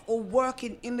staff or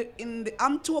working in the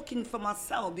I'm talking for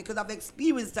myself because I've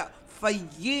experienced that for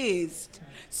years.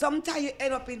 Sometimes you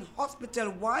end up in hospital.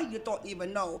 Why? You don't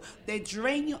even know. They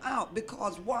drain you out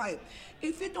because why?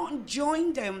 If you don't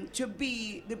join them to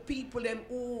be the people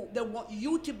who they want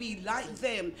you to be like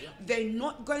them, they're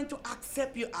not going to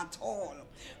accept you at all.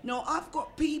 Now, I've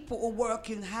got people who work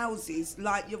in houses,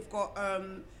 like you've got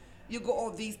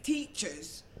all these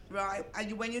teachers, right?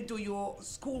 And when you do your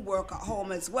schoolwork at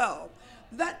home as well,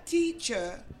 that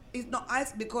teacher is not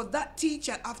nice because that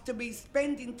teacher have to be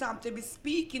spending time to be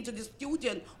speaking to the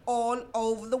student all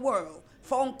over the world.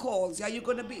 Phone calls, yeah, you're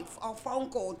going to be phone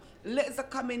calls. Letters are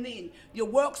coming in. Your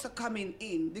works are coming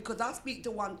in. Because I speak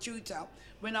to one tutor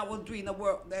when I was doing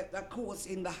the course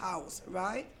in the house,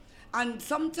 right? And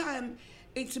sometimes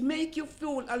it make you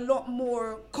feel a lot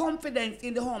more confidence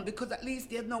in the home because at least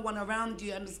there's no one around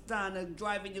you, understand, and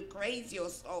driving you crazy or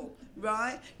so,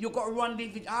 right? You got to run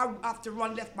leave. I have to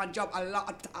run left my job a lot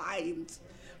of times.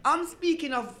 I'm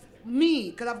speaking of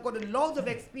me because I've got a lot of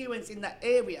experience in that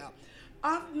area.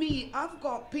 I've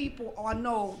got people I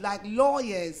know, like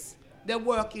lawyers, they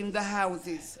work in the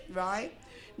houses, right?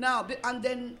 Now, and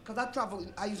then, because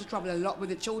I used to travel a lot with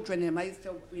the children, and I used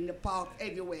to in the park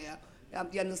everywhere,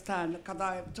 you understand, because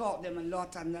I taught them a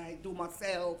lot, and I do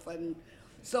myself, and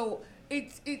so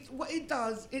it's what it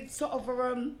does, it's sort of,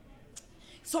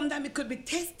 sometimes it could be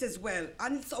test as well,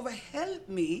 and it sort of helped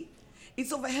me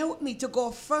to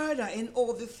go further in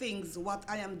all the things what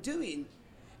I am doing.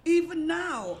 Even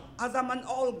now, as I'm an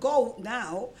old goat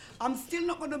now, I'm still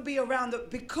not going to be around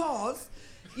it because,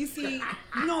 you see,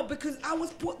 no, because I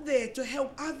was put there to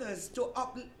help others,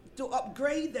 to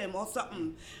upgrade them or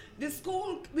something. The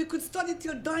school, we could study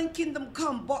till thine kingdom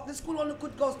come, but the school only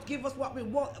could go give us what we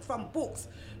want from books.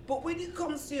 But when it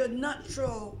comes to your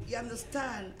natural, you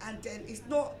understand, and then it's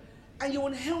not, and you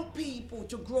want to help people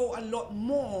to grow a lot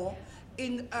more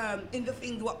in the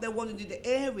things what they want to do, the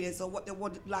areas or what they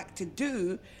would like to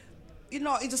do, you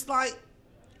know, it's just like,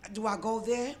 do I go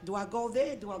there? Do I go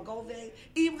there? Do I go there?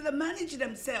 Even the manager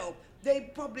themselves,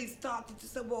 they probably started to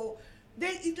say, well,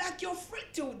 it's like you're free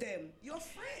to them. You're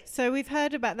free. So we've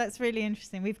heard about, that's really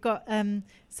interesting. We've got,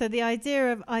 so the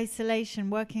idea of isolation,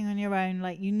 working on your own,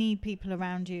 like you need people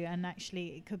around you, and actually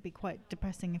it could be quite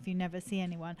depressing if you never see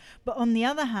anyone. But on the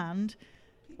other hand,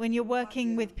 when you're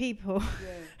working with people,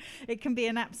 it can be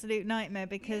an absolute nightmare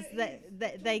because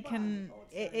they can.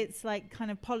 It's like kind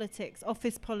of politics,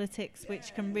 office politics,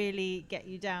 which can really get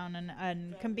you down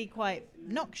and can be quite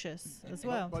noxious as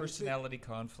well. Personality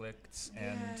conflicts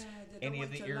and any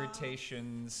of the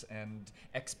irritations and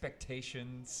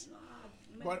expectations.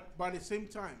 But at the same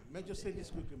time, may I just say this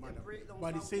quickly, madam.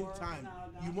 But at the same time,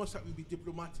 you must have to be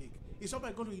diplomatic. It's not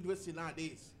like going to university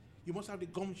nowadays. You must have the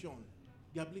gumption,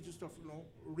 the ability to stuff,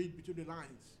 read between the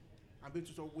lines and be able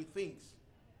to stuff with things.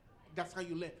 That's how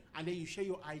you learn. And then you share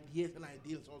your ideas and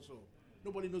ideals also.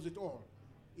 Nobody knows it all.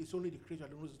 It's only the creator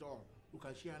that knows it all, who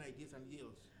can share ideas and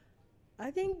ideals.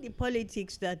 I think the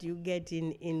politics that you get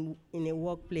in a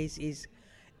workplace is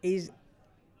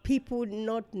people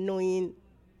not knowing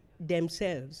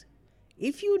themselves.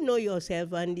 If you know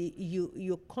yourself and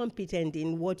you're competent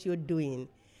in what you're doing,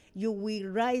 you will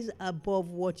rise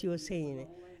above what you're saying.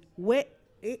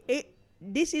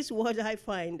 This is what I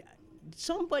find.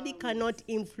 Somebody cannot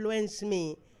influence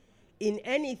me in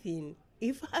anything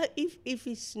if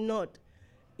it's not,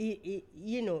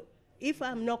 if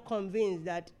I'm not convinced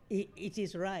that it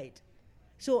is right.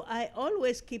 So I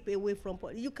always keep away from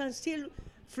politics. You can still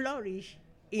flourish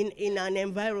in an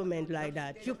environment like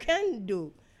that. You can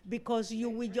do because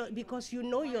because you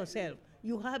know yourself.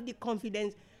 You have the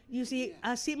confidence. You see,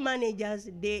 asset managers,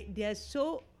 they are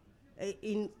so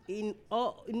they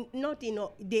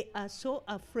are so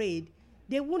afraid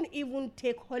they won't even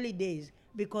take holidays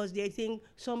because they think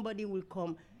somebody will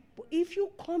come. But if you're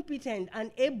competent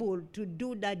and able to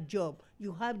do that job,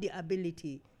 you have the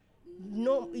ability.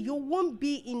 No, you won't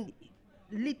be in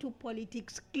little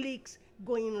politics cliques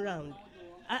going around.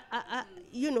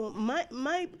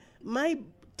 My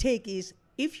take is,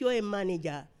 if you're a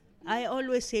manager, I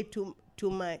always say to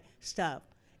my staff,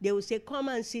 they will say, come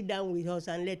and sit down with us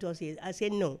and let us eat. I say,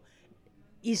 no,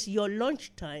 it's your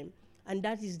lunch time, and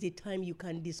that is the time you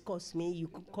can discuss me. You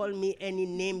could call me any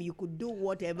name. You could do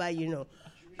whatever,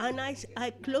 And I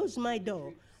close my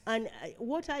door, and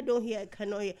what I don't hear, I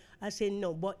cannot hear. I say,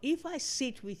 no, but if I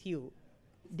sit with you,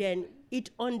 then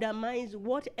it undermines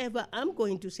whatever I'm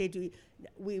going to say to you.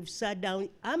 We've sat down.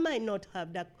 I might not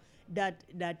have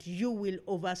that you will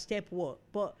overstep what,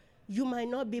 but you might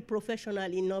not be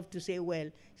professional enough to say, well,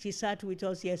 she sat with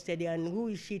us yesterday, and who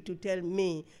is she to tell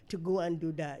me to go and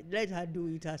do that? Let her do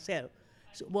it herself.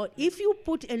 So, but if you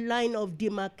put a line of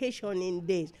demarcation in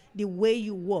this, the way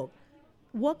you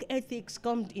work ethics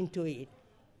comes into it,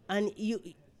 and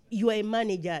you're a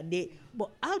manager. But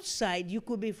outside, you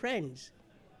could be friends.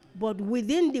 But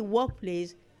within the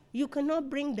workplace, you cannot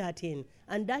bring that in.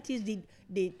 And that is the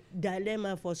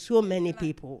dilemma for so many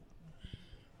people.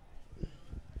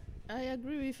 I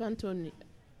agree with Anthony.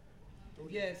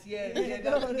 Yes.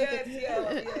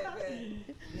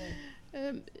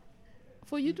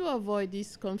 For you to avoid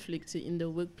this conflict in the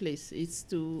workplace, it's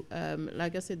to,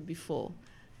 like I said before,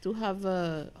 to have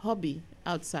a hobby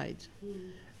outside.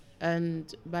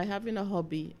 And by having a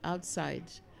hobby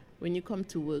outside, when you come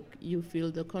to work, you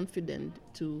feel the confidence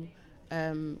to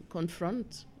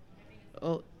confront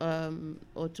or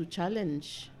to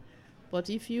challenge. But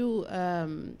if you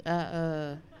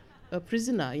are a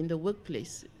prisoner in the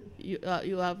workplace,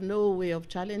 you have no way of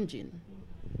challenging.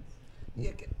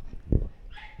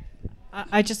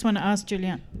 I just want to ask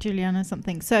Juliana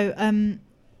something. So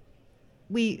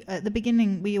we at the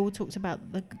beginning we all talked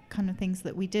about the kind of things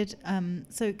that we did.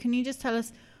 So can you just tell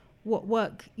us what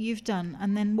work you've done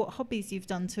and then what hobbies you've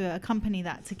done to accompany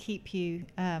that to keep you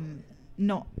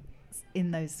not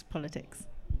in those politics?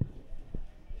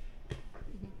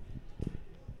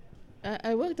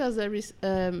 I worked as a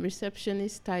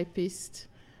receptionist, typist,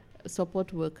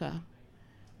 support worker,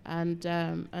 and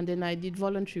then I did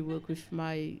voluntary work with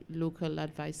my local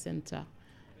advice center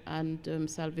and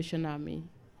Salvation Army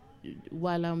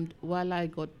while I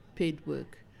got paid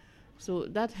work. So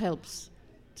that helps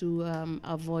to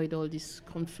avoid all these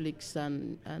conflicts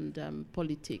and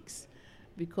politics,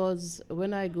 because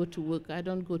when I go to work, I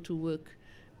don't go to work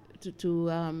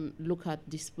to look at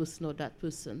this person or that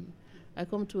person. I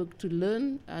come to work to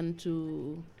learn, and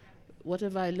to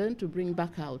whatever I learn to bring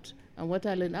back out, and what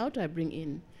I learn out I bring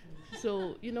in.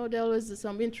 So there always is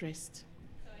some interest.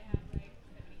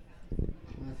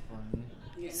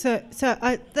 So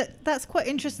that's quite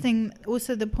interesting.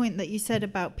 Also, the point that you said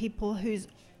about people whose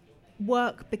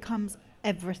work becomes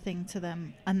everything to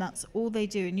them, and that's all they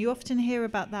do. And you often hear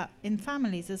about that in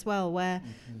families as well, where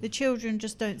the children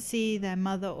just don't see their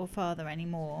mother or father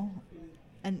anymore,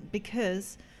 and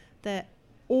because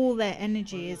all their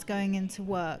energy is going into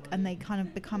work, and they kind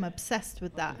of become obsessed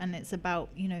with that, and it's about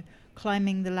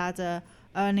climbing the ladder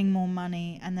earning more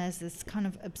money, and there's this kind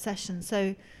of obsession.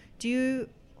 So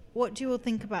what do you all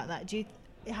think about that?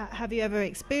 Have you ever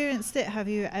experienced it? Have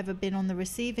you ever been on the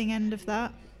receiving end of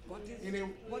that?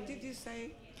 What did you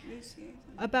say, Lucy?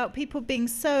 About people being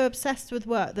so obsessed with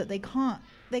work that they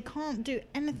can't do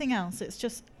anything else. It's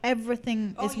just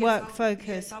everything is work focused.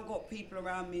 Yes, I've got people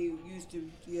around me who used to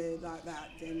like that.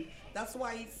 And that's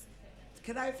why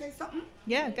can I say something?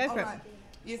 Yeah, go for it.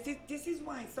 You see, this is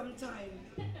why sometimes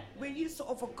when you sort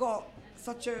of got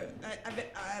such a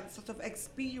sort of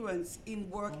experience in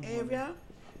work area,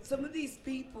 some of these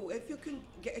people, if you can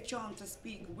get a chance to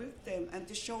speak with them and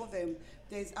to show them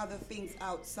there's other things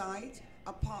outside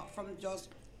apart from just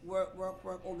work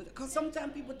over, because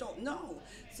sometimes people don't know.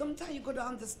 Sometimes you got to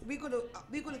understand. We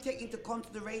got to take into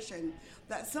consideration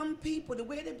that some people, the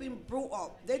way they've been brought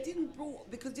up, they didn't brought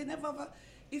up because they never.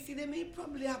 You see, they may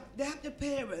probably have their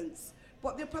parents,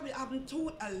 but they probably haven't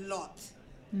taught a lot.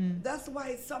 That's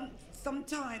why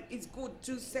sometimes it's good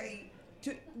to say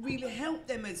to really help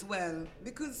them as well,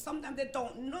 because sometimes they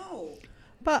don't know.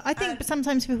 But I think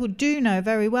sometimes people do know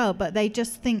very well, but they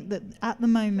just think that at the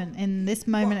moment, in this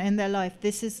moment in their life,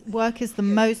 work is the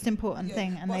most important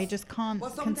thing, and they just can't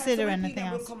consider anything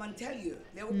else. They will come and tell you.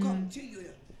 They will come to you.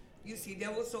 You see, they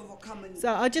will sort of come and...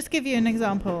 So I'll just give you an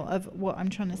example of what I'm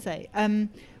trying to say.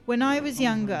 When I was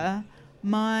younger,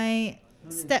 my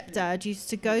stepdad used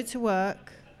to go to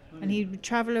work, and he would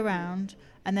travel around,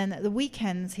 and then at the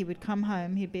weekends he would come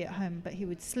home. He'd be at home, but he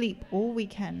would sleep all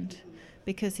weekend,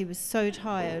 because he was so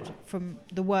tired from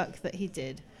the work that he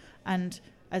did. And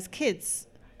as kids,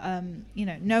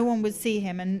 no one would see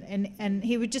him, and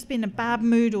he would just be in a bad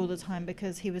mood all the time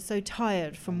because he was so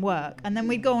tired from work. And then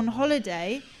we'd go on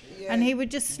holiday, and he would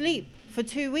just sleep for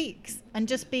 2 weeks and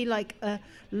just be like a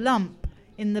lump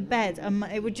in the bed.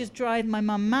 It would just drive my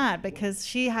mum mad because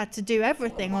she had to do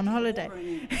everything on holiday.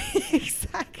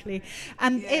 Exactly.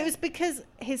 And it was because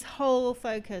his whole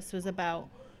focus was about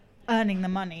earning the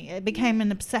money. It became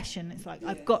an obsession. It's like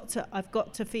I've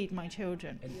got to feed my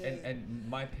children. And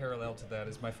my parallel to that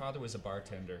is my father was a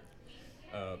bartender,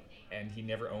 and he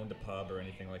never owned a pub or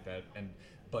anything like that.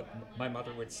 But my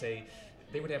mother would say,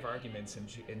 they would have arguments,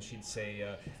 and she'd say,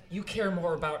 you care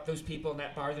more about those people in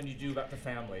that bar than you do about the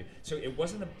family. So it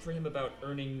wasn't for him about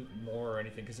earning more or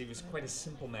anything, because he was quite a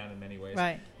simple man in many ways.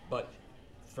 Right. But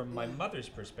from my mother's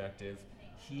perspective,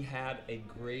 he had a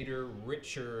greater,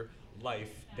 richer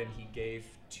life than he gave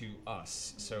to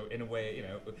us. So in a way,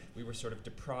 we were sort of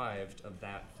deprived of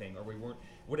that thing, or we weren't.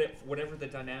 Whatever the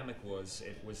dynamic was,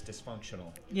 it was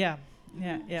dysfunctional. Yeah.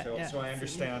 So I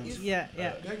understand. Yeah.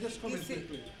 Can I just comment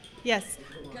quickly? Yes.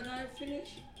 Can I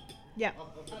finish? Yeah.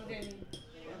 And then,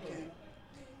 okay.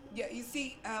 Yeah, you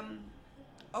see,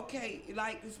 okay,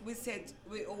 like we said,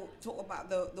 we all talk about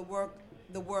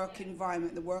the work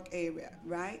environment, the work area,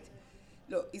 right?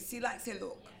 Look, you see, like say,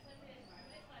 look,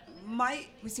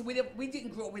 we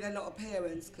didn't grow up with a lot of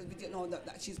parents because we didn't know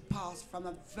that she's passed from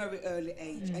a very early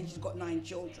age, and she's got 9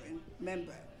 children,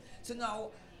 remember? So now,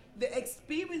 the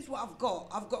experience what I've got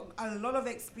a lot of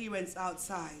experience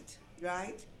outside,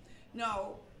 right?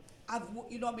 Now, I've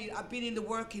been in the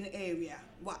working area.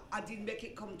 I didn't make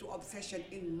it come to obsession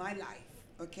in my life,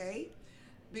 okay?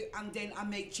 And then I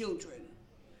make children.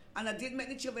 And I didn't make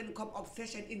the children come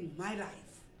obsession in my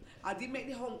life. I didn't make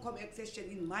the home come obsession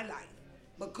in my life.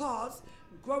 Because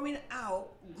growing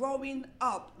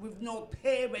up with no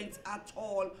parents at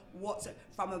all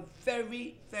from a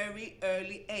very, very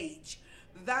early age.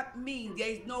 That means there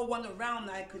is no one around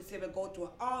I could say, well, go to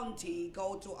an auntie,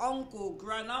 go to uncle,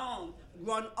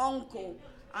 grand-uncle.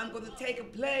 I'm going to take a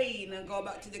plane and go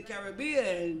back to the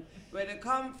Caribbean, where they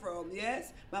come from,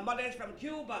 yes? My mother is from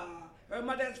Cuba. Her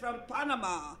mother is from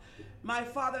Panama. My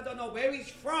father don't know where he's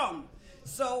from.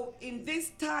 So in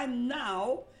this time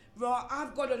now,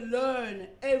 I've got to learn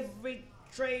every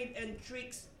trade and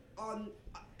tricks and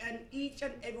each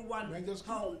and every one's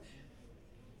home.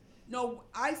 No,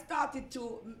 I started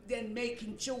to then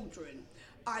making children.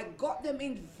 I got them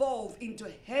involved into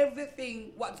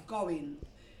everything what's going.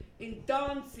 In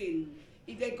dancing,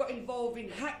 they got involved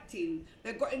in acting,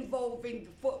 they got involved in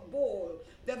football,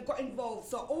 they've got involved.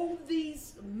 So all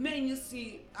these men you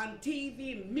see on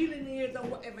TV, millionaires or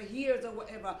whatever, years or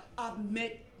whatever, I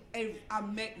met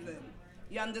them.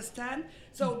 You understand?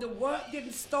 So the work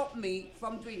didn't stop me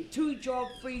from doing 2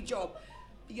 jobs, 3 jobs.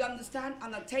 You understand?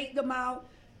 And I take them out.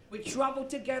 We travel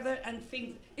together and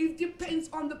things. It depends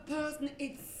on the person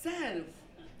itself.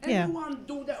 Everyone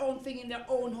do their own thing in their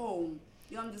own home.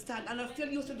 You understand? And I still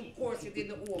used to do courses in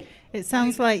the home. It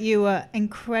sounds like you were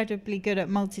incredibly good at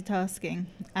multitasking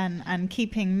and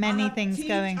keeping many things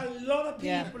going. I teach a lot of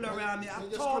people around me.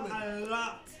 I've taught a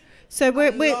lot. So A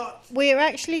we're lot. we're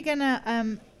actually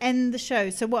gonna end the show.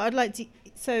 So what I'd like to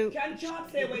Can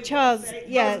Charles say what he's Charles, got to say?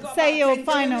 yeah, He's got say about your 10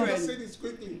 final- children. Just say this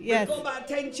quickly. yes. We've got about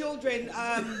 10 children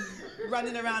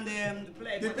running around the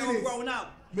place, The but they're thing all is, grown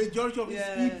up. Majority of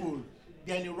Yeah. these people,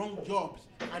 they're in the wrong jobs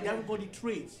and they haven't got the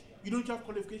trades. You don't have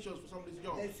qualifications for some of these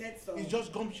jobs. They said so. It's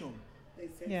just gumption. They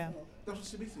said Yeah. so. That's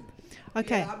what's missing.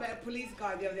 Okay. Yeah, I met a police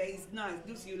guy the other day. He's nice.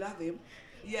 Lucy, you love him.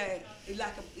 Yeah, he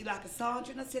like a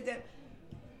sergeant. I said that.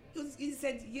 He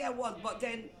said, yeah, what? But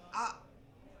then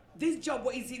this job,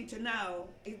 what he's into now,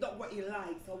 is not what he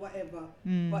likes or whatever.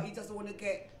 But he doesn't want to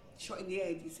get shot in the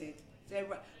head. He said.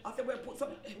 I said, well, put some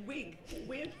wig.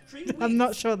 Weird 3 wigs. I'm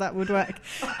not sure that would work.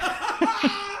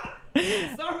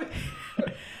 Sorry.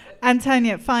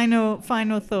 Antonia, final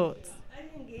thoughts.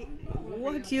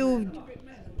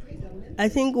 I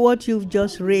think what you've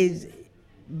just raised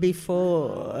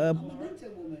before,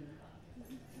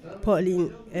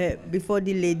 Pauline, before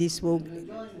the lady spoke,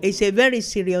 is a very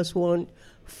serious one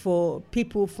for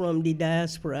people from the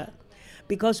diaspora,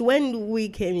 because when we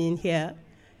came in here,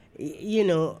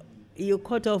 you're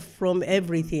cut off from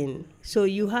everything, so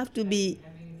you have to be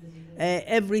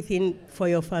everything for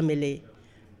your family,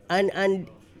 and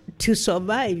to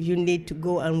survive, you need to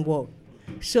go and work.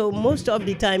 So most of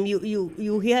the time,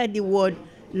 you hear the word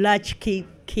latchkey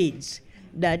kids,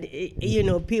 that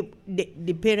people,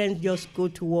 the parents just go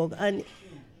to work, and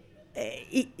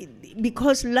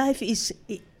because life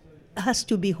has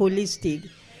to be holistic.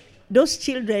 Those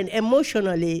children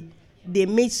emotionally, they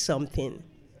miss something,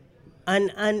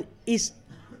 and it's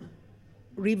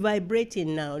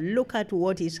reverberating now. Look at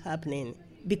what is happening,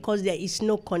 because there is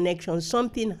no connection.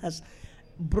 Something has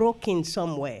broken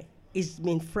somewhere. It's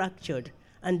been fractured,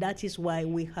 and that is why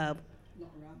we have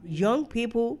young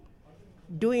people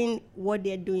doing what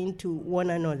they're doing to one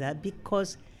another,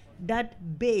 because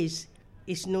that base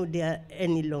is not there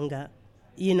any longer.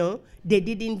 They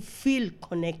didn't feel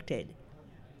connected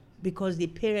because the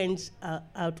parents are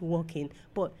out working.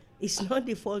 But it's not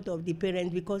the fault of the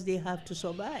parents, because they have to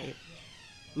survive.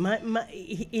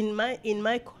 In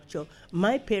my culture,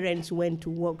 my parents went to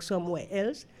work somewhere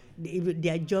else.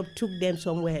 Their job took them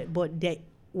somewhere, but there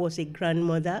was a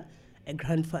grandmother, a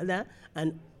grandfather,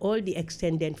 and all the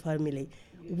extended family.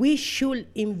 We should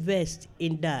invest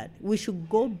in that. We should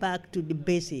go back to the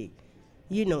basic,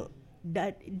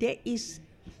 that there is,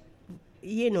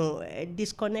 a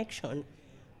disconnection,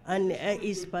 and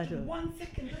it's part of. 1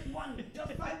 second,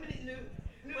 just 5 minutes,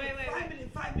 Lou.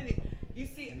 Wait, 5 minutes. You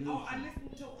see, I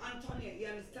listened to Antonia. You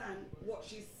understand what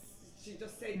she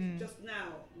just said just now,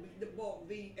 about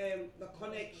the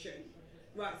connection.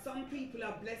 Right, some people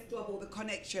are blessed to have all the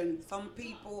connection. Some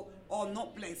people are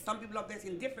not blessed. Some people are blessed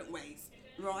in different ways,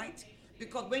 right?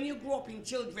 Because when you grow up in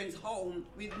children's home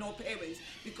with no parents,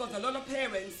 because a lot of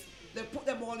parents, they put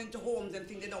them all into homes and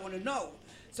think they don't want to know.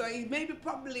 So it maybe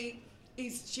probably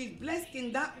she's blessed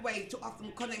in that way to have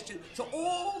some connection. So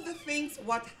all the things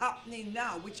what's happening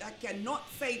now, which I cannot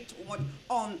say too much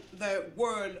on the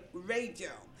world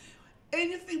radio.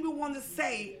 Anything we want to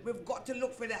say, we've got to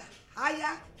look for the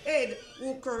higher head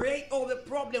who create all the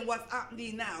problem what's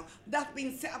happening now. That's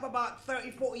been set up about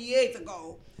 30, 40 years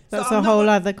ago. That's So a I'm not whole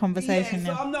gonna- other conversation Yeah,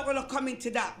 so now. I'm not going to come into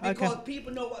that, because Okay.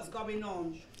 people know what's going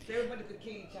on. So everybody could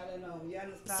kill each other now, you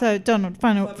understand? So Donald,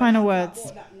 final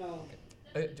words.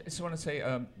 I just want to say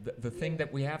the thing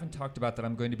that we haven't talked about that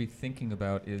I'm going to be thinking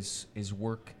about is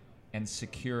work and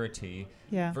security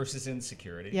versus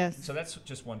insecurity. Yes. So that's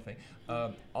just one thing.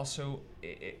 Also,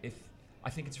 if I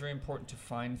think it's very important to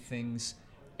find things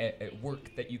at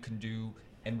work that you can do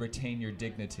and retain your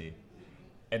dignity.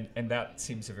 And that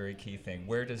seems a very key thing.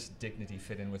 Where does dignity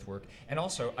fit in with work? And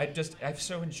also, I've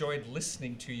so enjoyed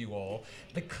listening to you all.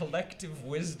 The collective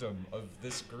wisdom of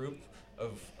this group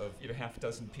of half a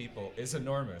dozen people is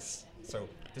enormous. So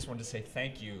just wanted to say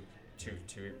thank you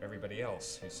to everybody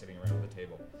else who's sitting around the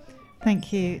table.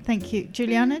 Thank you.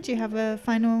 Juliana, do you have a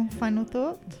final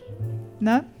thought?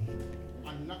 No?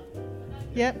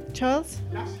 Yep. Charles?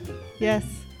 Lastly, Yes.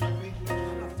 I think we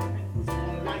have to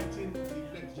enlighten the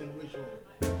next generation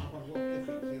about what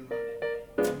ethics is.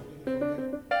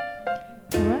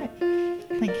 All right.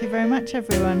 Thank you very much,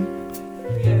 everyone.